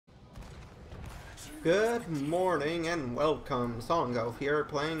Good morning and welcome, Songo here,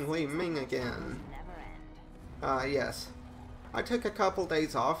 playing Li Ming again. Yes. I took a couple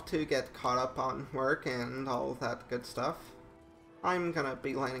days off to get caught up on work and all that good stuff. I'm gonna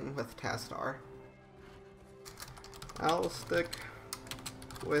be landing with Tastar. I'll stick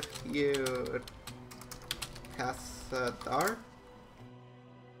with you, Tastar.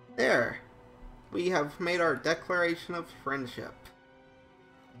 There! We have made our declaration of friendship.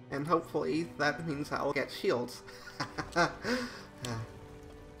 And hopefully that means I'll get shields.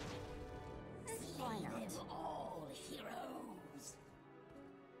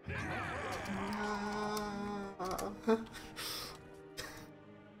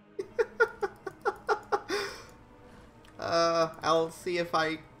 I'll see if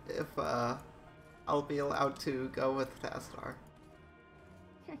I'll be allowed to go with Tastar.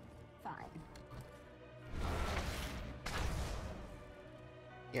 Fine.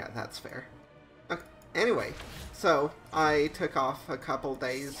 Yeah, that's fair. Okay. Anyway, so I took off a couple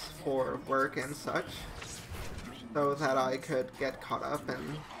days for work and such, so that I could get caught up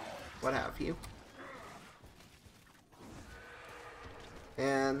and what have you.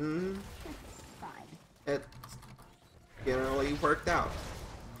 And it generally worked out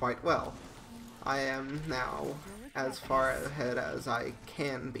quite well. I am now as far ahead as I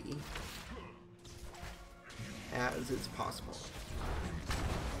can be, as is possible.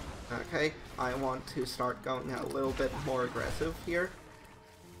 Okay, I want to start going a little bit more aggressive here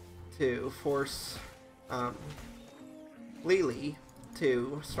to force Lily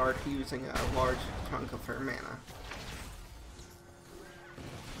to start using a large chunk of her mana.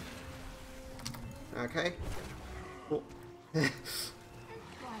 Okay, cool.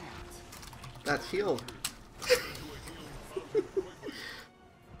 That shield.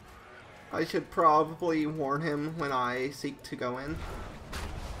 I should probably warn him when I seek to go in.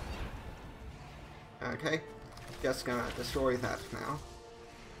 Okay, just gonna destroy that now.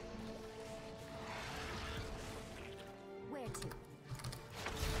 Where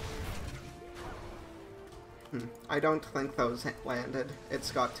to? I don't think those landed.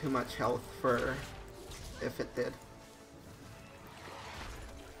 It's got too much health for if it did.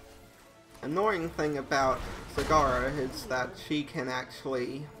 Annoying thing about Zagara is that she can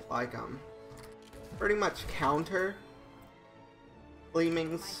actually, like, pretty much counter Li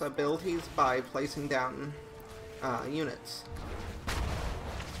Ming's abilities by placing down units.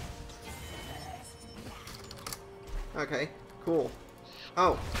 Okay, cool.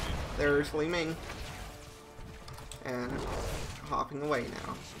 Oh, there's Li Ming. And hopping away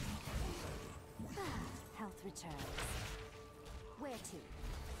now. Health returns. Where to?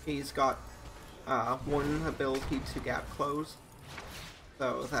 He's got one ability to gap close,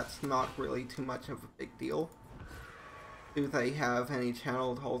 so that's not really too much of a big deal. Do they have any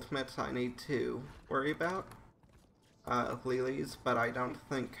channeled ultimates I need to worry about? Lily's, but I don't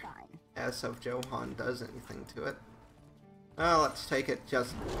think S of Johan does anything to it. Let's take it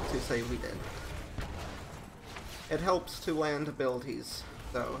just to say we did. It helps to land abilities,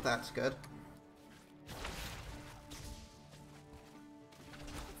 so that's good.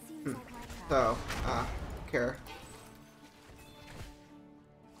 So, care.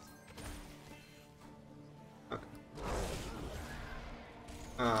 Okay.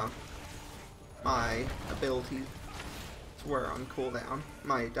 My abilities were on cooldown.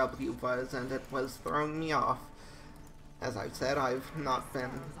 My W was, and it was throwing me off. As I've said, I've not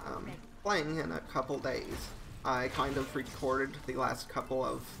been playing in a couple days. I kind of recorded the last couple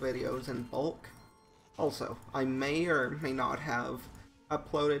of videos in bulk. Also, I may or may not have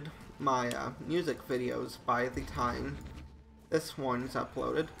uploaded my music videos by the time this one's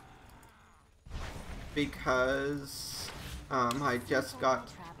uploaded, because I just got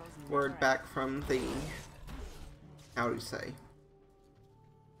word back from the, how do you say,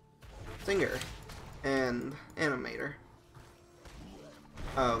 singer and animator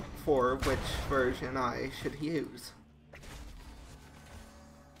for which version I should use.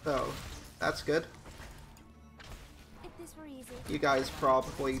 So that's good. You guys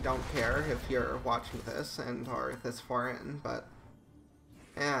probably don't care if you're watching this and are this far in, but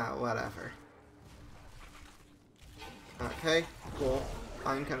yeah, whatever. Okay, cool.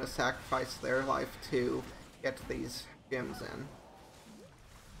 I'm gonna sacrifice their life to get these gems in.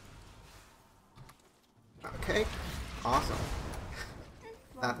 Okay, awesome.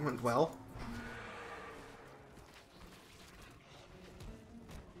 That went well.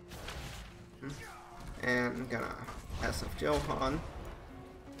 And gonna S of Johan.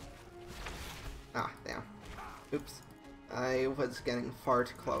 Ah, damn. Oops. I was getting far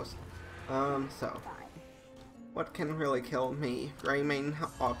too close. So. What can really kill me? Greymane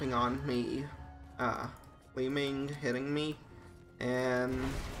hopping on me Li Ming hitting me, and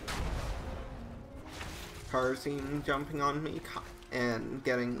Tarzine jumping on me, and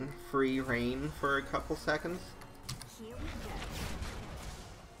getting free reign for a couple seconds. Here we go.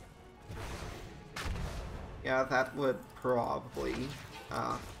 Yeah, that would probably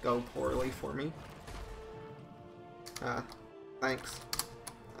go poorly for me. Thanks.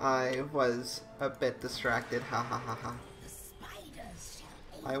 I was a bit distracted, ha ha ha ha.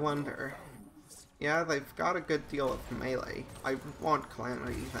 I wonder. Yeah, they've got a good deal of melee. I want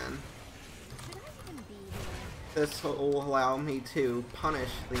Calamity then. This will allow me to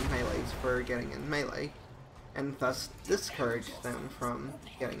punish the melees for getting in melee, and thus discourage them from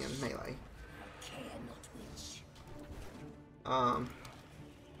getting in melee.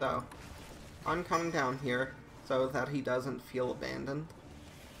 So, I'm coming down here so that he doesn't feel abandoned.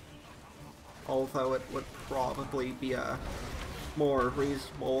 Although it would probably be a more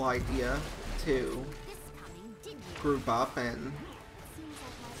reasonable idea to group up and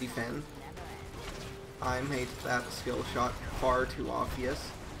defend. I made that skill shot far too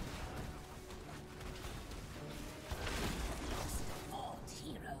obvious.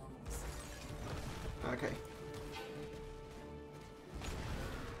 Okay.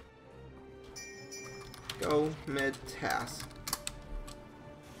 Go mid-task.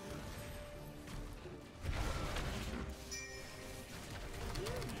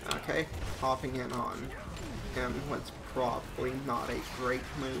 Okay, hopping in on him was probably not a great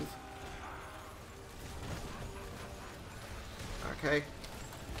move. Okay.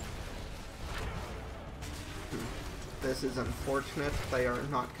 This is unfortunate. They are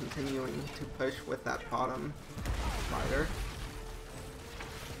not continuing to push with that bottom rider.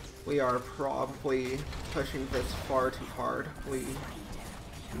 We are probably pushing this far too hard. We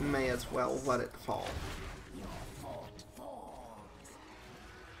may as well let it fall.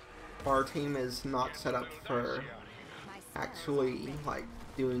 Our team is not set up for actually, like,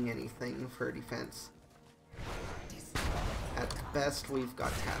 doing anything for defense. At best, we've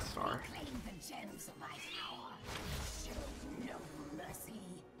got Tastar.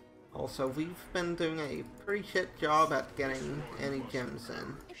 Also, we've been doing a pretty shit job at getting any gems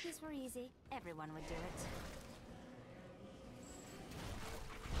in. If this were easy, everyone would do it.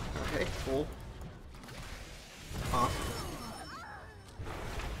 Okay, cool. Awesome.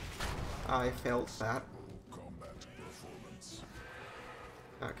 I failed that.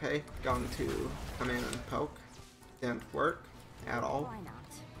 Okay, going to come in and poke. Didn't work at all. Why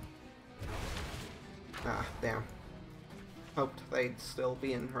not? Ah, damn. Hoped they'd still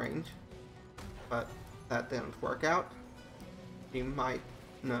be in range, but that didn't work out. You might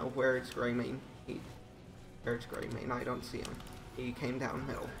know where's Greymane. Where's Greymane? I don't see him. He came down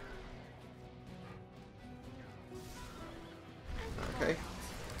middle. Okay.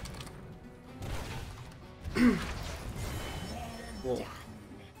 Cool.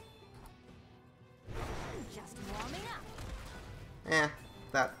 Just warming up.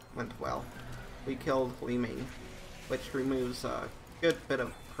 That went well. We killed Li Ming, which removes a good bit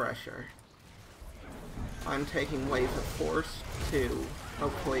of pressure. I'm taking Wave of Force to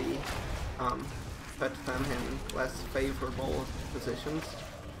hopefully put them in less favorable positions.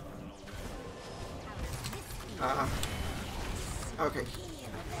 Okay.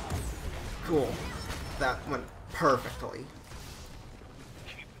 Cool. That went perfectly.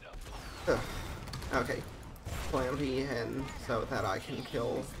 Ugh. Okay. Calamity in so that I can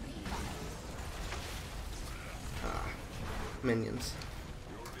kill minions.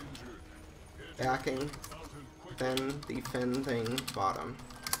 Backing, then defending bottom.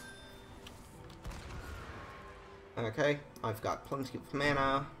 Okay, I've got plenty of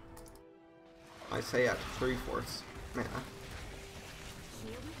mana. I say at 3/4 mana.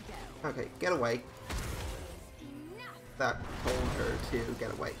 Here we go. Okay, get away. That told her to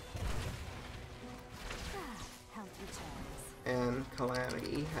get away. Health returns. And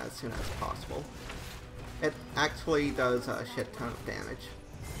Calamity as soon as possible. It actually does a shit ton of damage.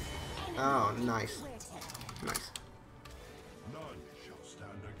 Oh, nice. Where to? Nice. None shall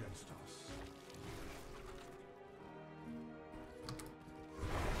stand against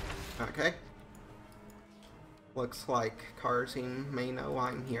us. Okay. Looks like Tarzine may know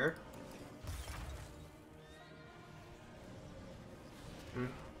I'm here.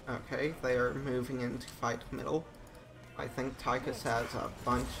 Okay, they are moving in to fight middle. I think Tychus has a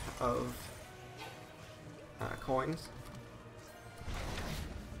bunch of coins.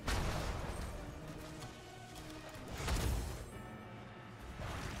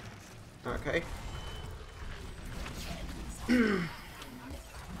 Okay.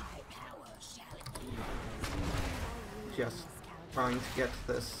 Just trying to get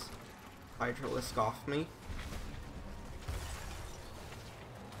this Hydralisk off me.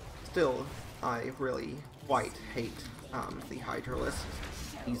 Still, I really quite hate the Hydralisk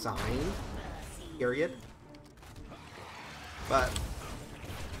design, period. But,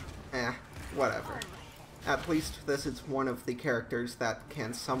 whatever. At least this is one of the characters that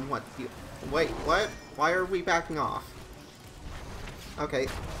can somewhat deal— Wait, what? Why are we backing off? Okay.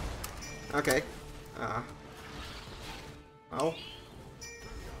 Okay. Well.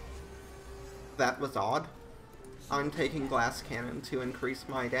 That was odd. I'm taking Glass Cannon to increase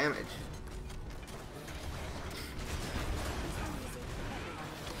my damage.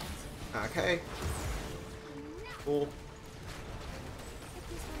 Okay. Cool.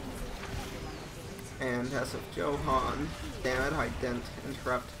 And as of Johan, damn it, I didn't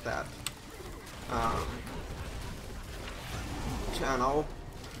interrupt that channel.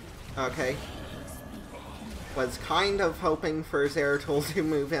 Okay. Was kind of hoping for Zeratul to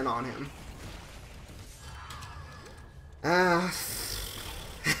move in on him.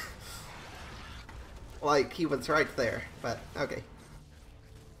 Like he was right there, but okay.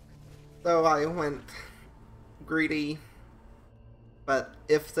 So I went greedy, but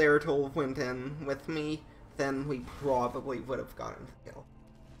if Zeratul went in with me, then we probably would have gotten the kill.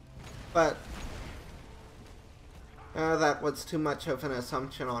 But that was too much of an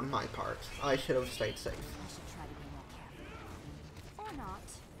assumption on my part. I should have stayed safe. I should try to be more careful. Or not.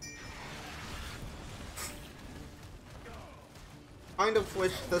 Kind of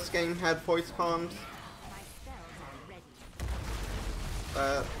wish this game had voice comms, My spells are ready.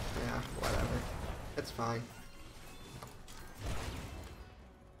 but yeah, whatever. It's fine.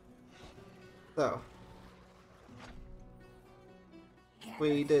 So,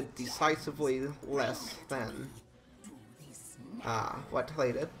 we did decisively less than what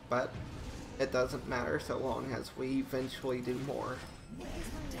they did, but it doesn't matter so long as we eventually do more.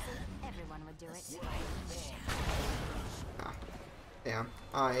 Everyone would do it. Ah, damn.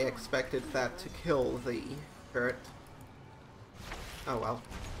 I expected that to kill the turret. Oh well.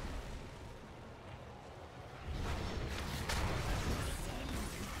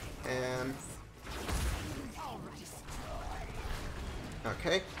 And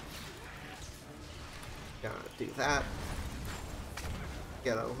okay. Gonna do that.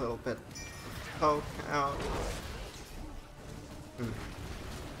 Get a little bit of poke out.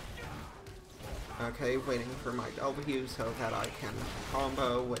 Okay, waiting for my W so that I can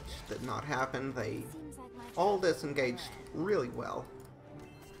combo, which did not happen. They all disengaged really well.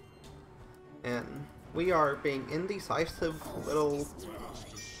 And we are being indecisive little...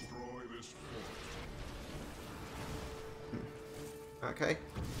 Okay.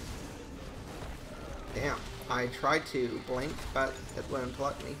 Damn. I tried to blink, but it wouldn't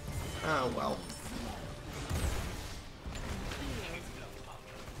let me. Oh well.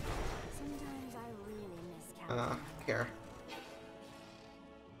 Sometimes I really miss Care.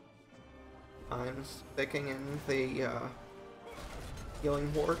 I'm sticking in the,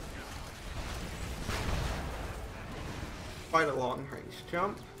 healing ward. Quite a long range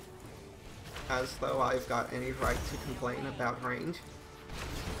jump. As though I've got any right to complain about range.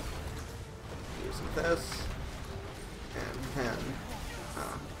 Using this. And then,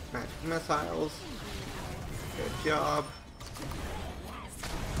 magic missiles. Good job.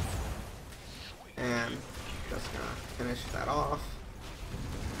 And just gonna finish that off.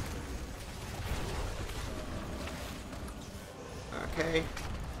 Okay.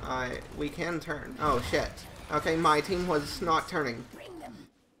 We can turn. Oh shit. Okay, my team was not turning.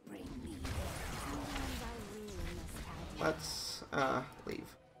 Let's,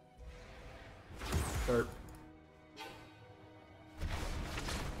 leave. Derp.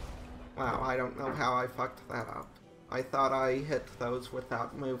 Wow, I don't know how I fucked that up. I thought I hit those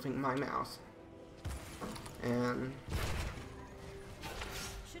without moving my mouse. And...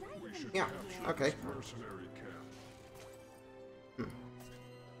 yeah, okay.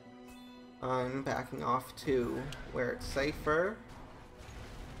 I'm backing off to where it's safer.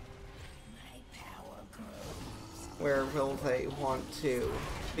 Where will they want to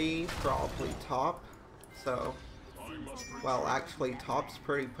be? Probably top. So, well, actually, top's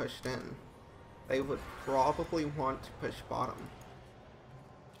pretty pushed in. They would probably want to push bottom.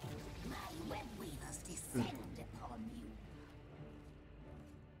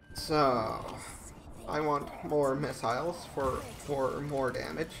 So, I want more missiles for more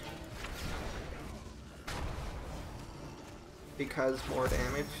damage. Because more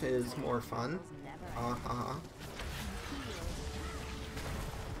damage is more fun.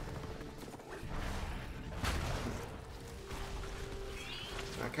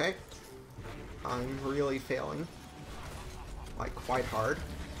 Okay. I'm really failing. Like, quite hard.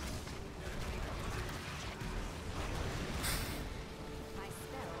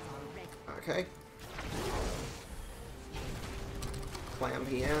 Okay.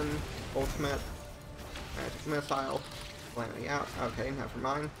 Calamity in, ultimate, magic missile, Calamity out. Okay, never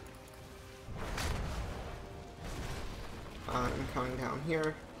mind. I'm coming down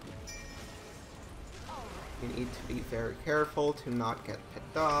here. You need to be very careful to not get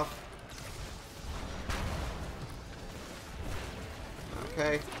picked off.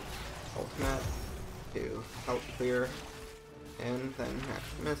 Okay, ultimate to help clear, and then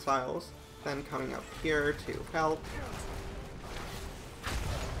magic missiles. Then coming up here to help.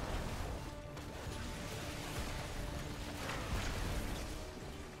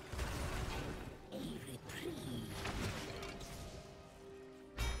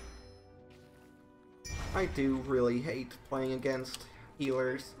 I do really hate playing against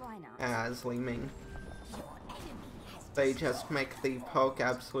healers as Li Ming. They just make the poke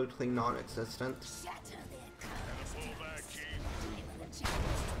absolutely non-existent.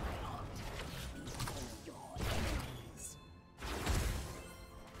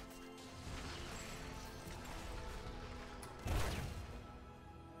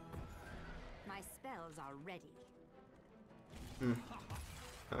 My spells are ready.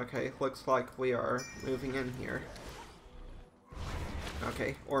 Okay, looks like we are moving in here.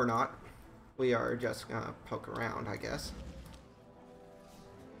 Okay, or not. We are just gonna poke around, I guess.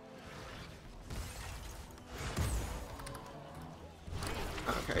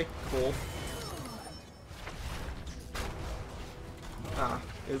 Okay, cool.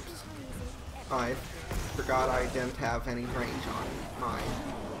 Oops. I forgot I didn't have any range on my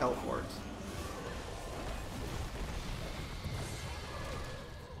teleports.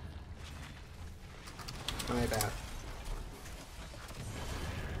 My bad.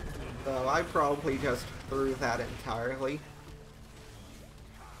 So I probably just threw that entirely.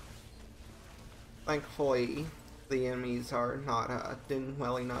 Thankfully, the enemies are not doing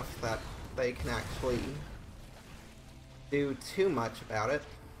well enough that they can actually do too much about it.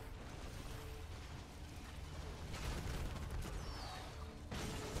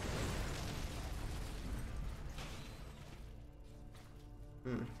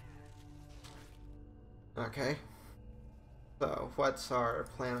 Okay. So, what's our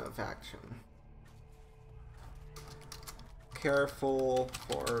plan of action? Careful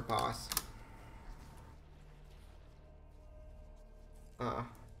for boss.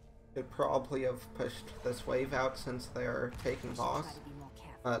 Could probably have pushed this wave out since they're taking boss,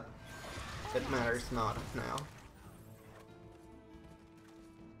 but it matters not now.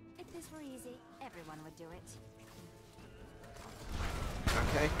 If this were easy, everyone would do it.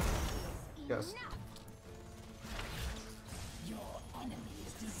 Okay. Just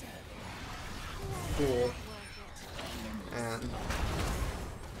cool. And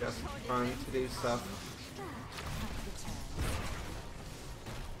just trying to do stuff.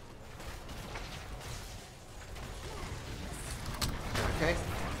 Okay.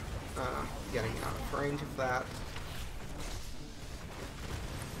 Getting out of range of that.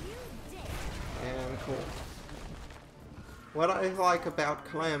 And cool. What I like about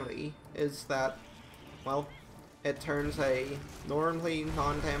Calamity is that, well, it turns a normally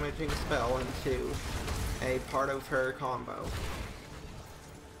non-damaging spell into a part of her combo,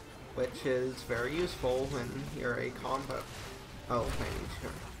 which is very useful when you're a combo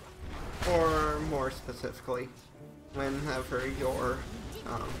mage, or more specifically, whenever you're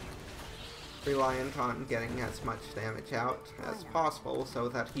reliant on getting as much damage out as possible so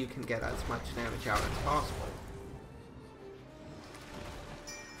that you can get as much damage out as possible.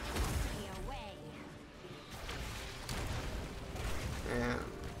 And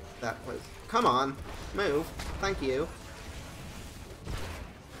that was... Come on! Move! Thank you!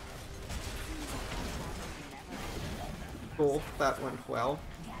 Cool, that went well.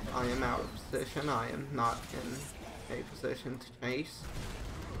 I am out of position. I am not in a position to chase.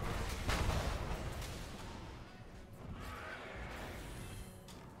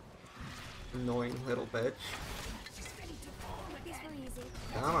 Annoying little bitch.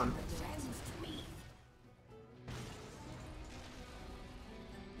 Come on.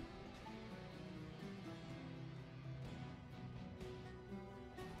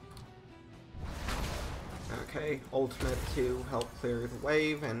 Okay, ultimate to help clear the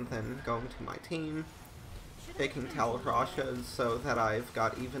wave, and then going to my team, taking Talrashas so that I've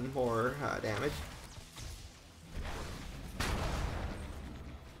got even more damage.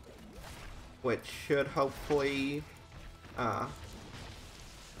 Which should hopefully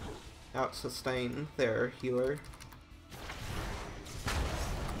out-sustain their healer.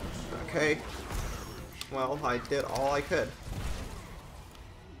 Okay, well, I did all I could.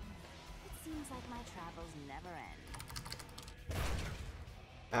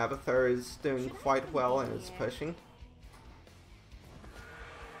 Abathur is doing quite well and is pushing.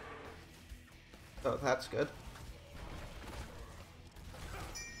 So that's good.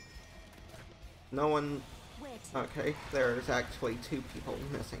 No one... Okay, there's actually 2 people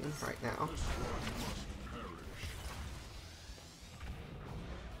missing right now.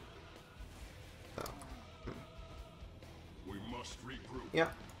 So, We must regroup. yeah.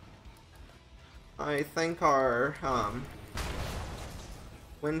 I think our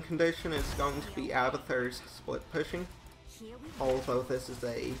win condition is going to be Abathur's split pushing, although this is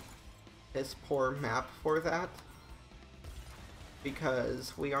a piss poor map for that,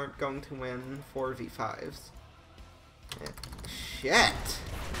 because we aren't going to win 4v5s. Shit!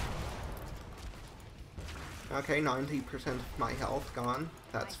 Okay, 90% of my health gone.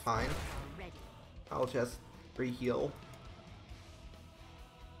 That's fine. I'll just re-heal.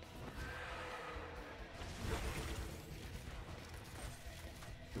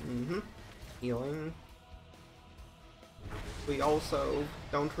 Healing. We also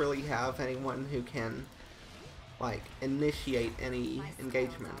don't really have anyone who can, like, initiate any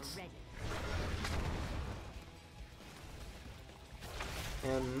engagements.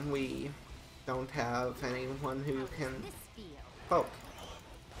 And we don't have anyone who can poke.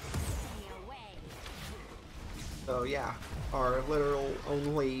 So yeah, our literal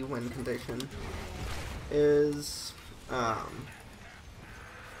only win condition is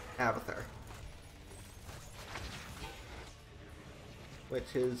Abathur,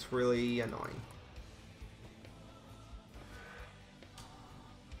 which is really annoying.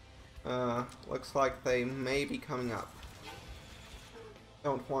 Looks like they may be coming up.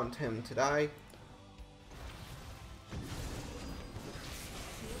 Don't want him to die.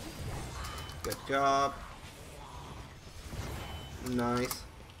 Good job. Nice.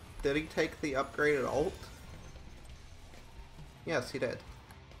 Did he take the upgraded ult? Yes, he did.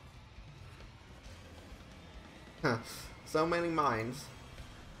 Huh. So many mines.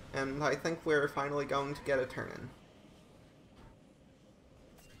 And I think we're finally going to get a turn in.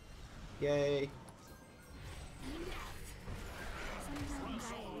 Yay.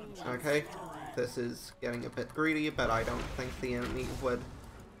 Okay, this is getting a bit greedy, but I don't think the enemy would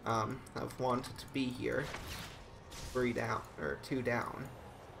have wanted to be here. 3 down, or 2 down.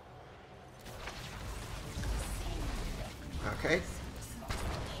 Okay.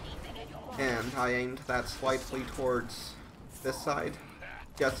 And I aimed that slightly towards this side,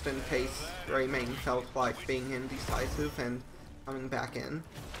 just in case Raymane felt like being indecisive and coming back in,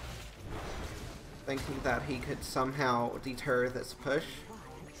 thinking that he could somehow deter this push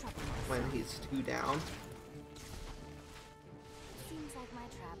when he's 2 down. Seems like my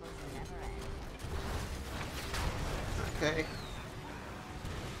travels never end. Okay.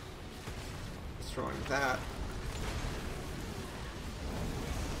 Destroying that.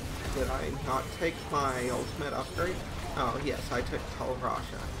 Did I not take my ultimate upgrade? Oh yes, I took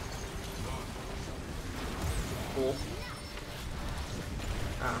Talrasha. Cool.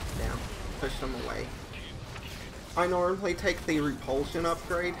 Ah, damn. Pushed him away. I normally take the repulsion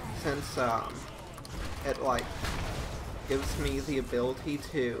upgrade since it like gives me the ability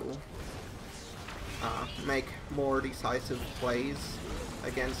to make more decisive plays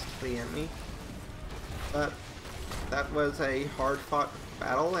against the enemy. But that was a hard-fought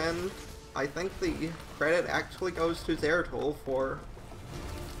battle, and I think the credit actually goes to Zeratul for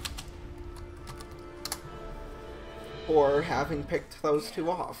having picked those 2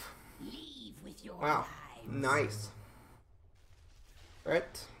 off. Wow. Nice.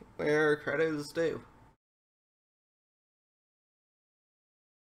 Credit where credit is due.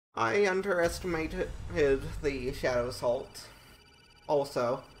 I underestimated the Shadow Assault.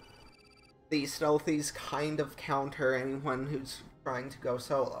 Also, the stealthies kind of counter anyone who's trying to go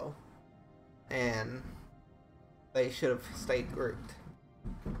solo, and they should have stayed grouped.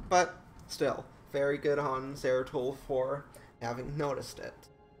 But still, very good on Zeratul for having noticed it.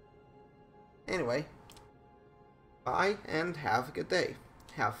 Anyway, bye and have a good day.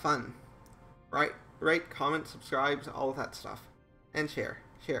 Have fun. Rate, comment, subscribe, all that stuff. And share.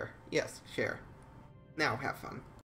 Share. Yes, share. Now have fun.